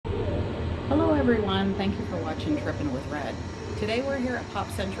everyone, thank you for watching TripN with Red. Today we're here at Pop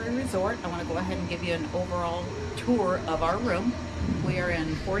Century Resort. I want to go ahead and give you an overall tour of our room. We are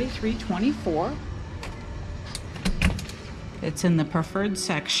in 4324. It's in the preferred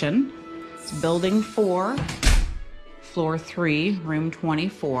section. It's building 4, floor 3, room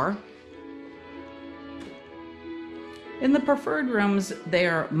 24. In the preferred rooms, they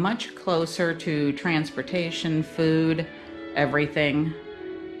are much closer to transportation, food, everything.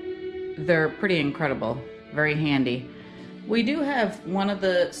 They're pretty incredible, very handy. We do have one of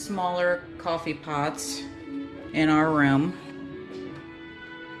the smaller coffee pots in our room,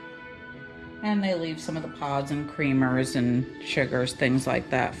 and they leave some of the pods and creamers and sugars, things like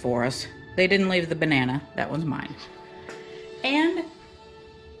that for us. They didn't leave the banana, that one's mine. And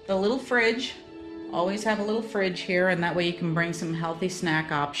the little fridge, always have a little fridge here, and that way you can bring some healthy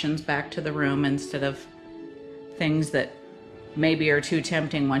snack options back to the room instead of things that maybe are too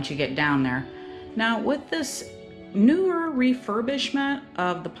tempting once you get down there. Now with this newer refurbishment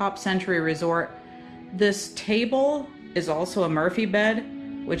of the Pop Century Resort, this table is also a Murphy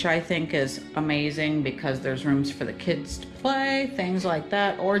bed, which I think is amazing because there's rooms for the kids to play, things like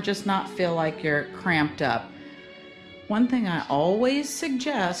that, or just not feel like you're cramped up. One thing I always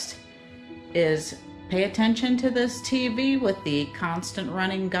suggest is pay attention to this TV with the constant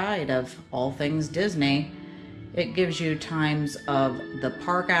running guide of all things Disney. It gives you times of the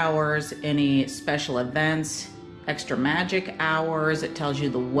park hours, any special events, extra magic hours. It tells you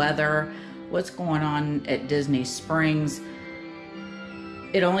the weather, what's going on at Disney Springs.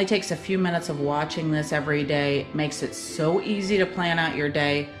 It only takes a few minutes of watching this every day. It makes it so easy to plan out your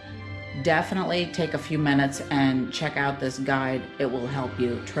day. Definitely take a few minutes and check out this guide. It will help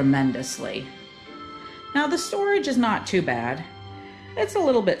you tremendously. Now the storage is not too bad. It's a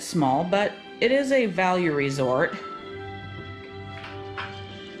little bit small, but it is a value resort.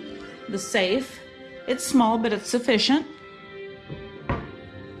 The safe, it's small, but it's sufficient.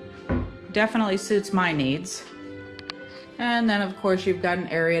 Definitely suits my needs. And then of course you've got an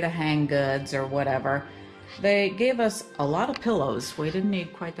area to hang goods or whatever. They gave us a lot of pillows. We didn't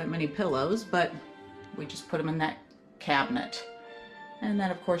need quite that many pillows, but we just put them in that cabinet. And then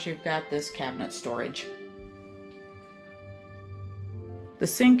of course you've got this cabinet storage. The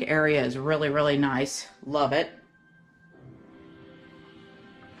sink area is really, really nice. Love it.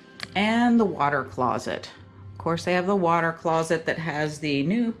 And the water closet. Of course, they have the water closet that has the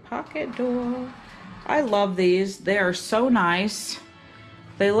new pocket door. I love these. They are so nice.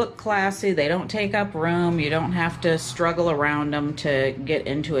 They look classy. They don't take up room. You don't have to struggle around them to get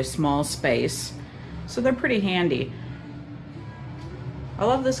into a small space. So they're pretty handy. I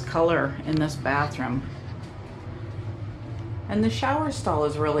love this color in this bathroom. And the shower stall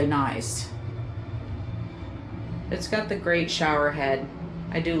is really nice. It's got the great shower head.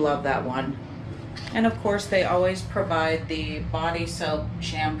 I do love that one. And of course they always provide the body soap,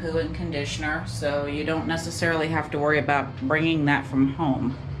 shampoo, and conditioner, so you don't necessarily have to worry about bringing that from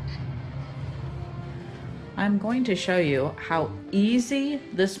home. I'm going to show you how easy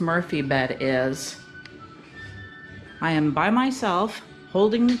this Murphy bed is. I am by myself,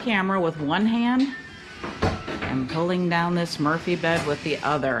 holding the camera with one hand and pulling down this Murphy bed with the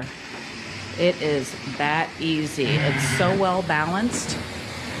other. It is that easy. It's so well balanced.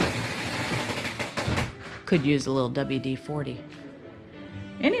 Could use a little WD-40.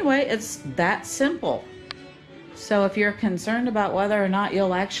 Anyway, it's that simple. So if you're concerned about whether or not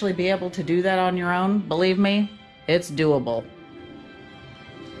you'll actually be able to do that on your own, believe me, it's doable.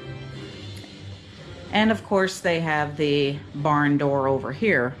 And of course they have the barn door over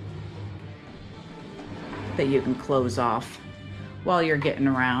here that you can close off while you're getting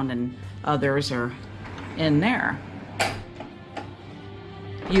around and others are in there.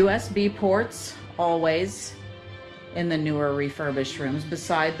 USB ports always in the newer refurbished rooms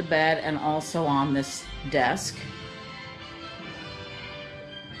beside the bed and also on this desk.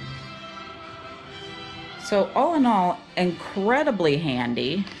 So all in all, incredibly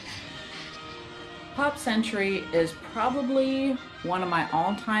handy. Pop Century is probably one of my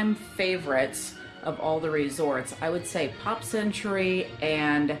all-time favorites of all the resorts. I would say Pop Century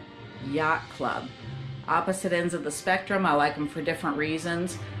and Yacht Club. Opposite ends of the spectrum. I like them for different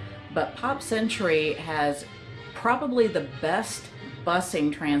reasons. But Pop Century has probably the best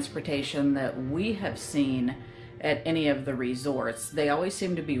busing transportation that we have seen at any of the resorts. They always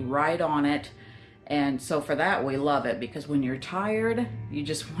seem to be right on it. And so for that, we love it, because when you're tired, you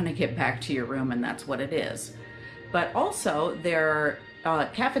just want to get back to your room, and that's what it is. But also their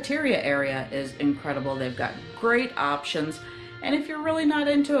cafeteria area is incredible. They've got great options. And if you're really not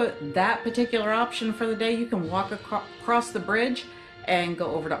into that particular option for the day, you can walk across the bridge and go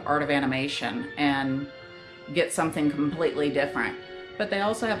over to Art of Animation and get something completely different. But they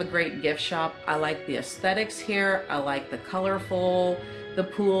also have a great gift shop. I like the aesthetics here. I like the colorful. The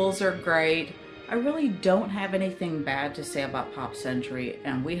pools are great. I really don't have anything bad to say about Pop Century,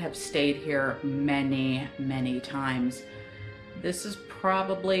 and we have stayed here many, many times. This is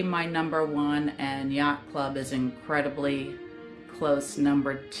probably my #1, and Yacht Club is incredibly close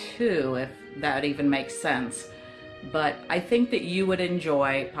 #2, if that even makes sense. But I think that you would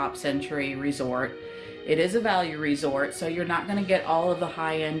enjoy Pop Century Resort. It is a value resort, so you're not going to get all of the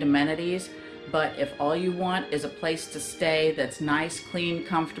high-end amenities, but if all you want is a place to stay that's nice, clean,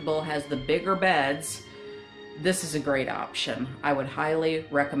 comfortable, has the bigger beds, this is a great option. I would highly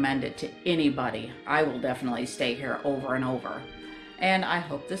recommend it to anybody. I will definitely stay here over and over. And I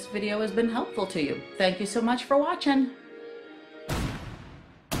hope this video has been helpful to you. Thank you so much for watching.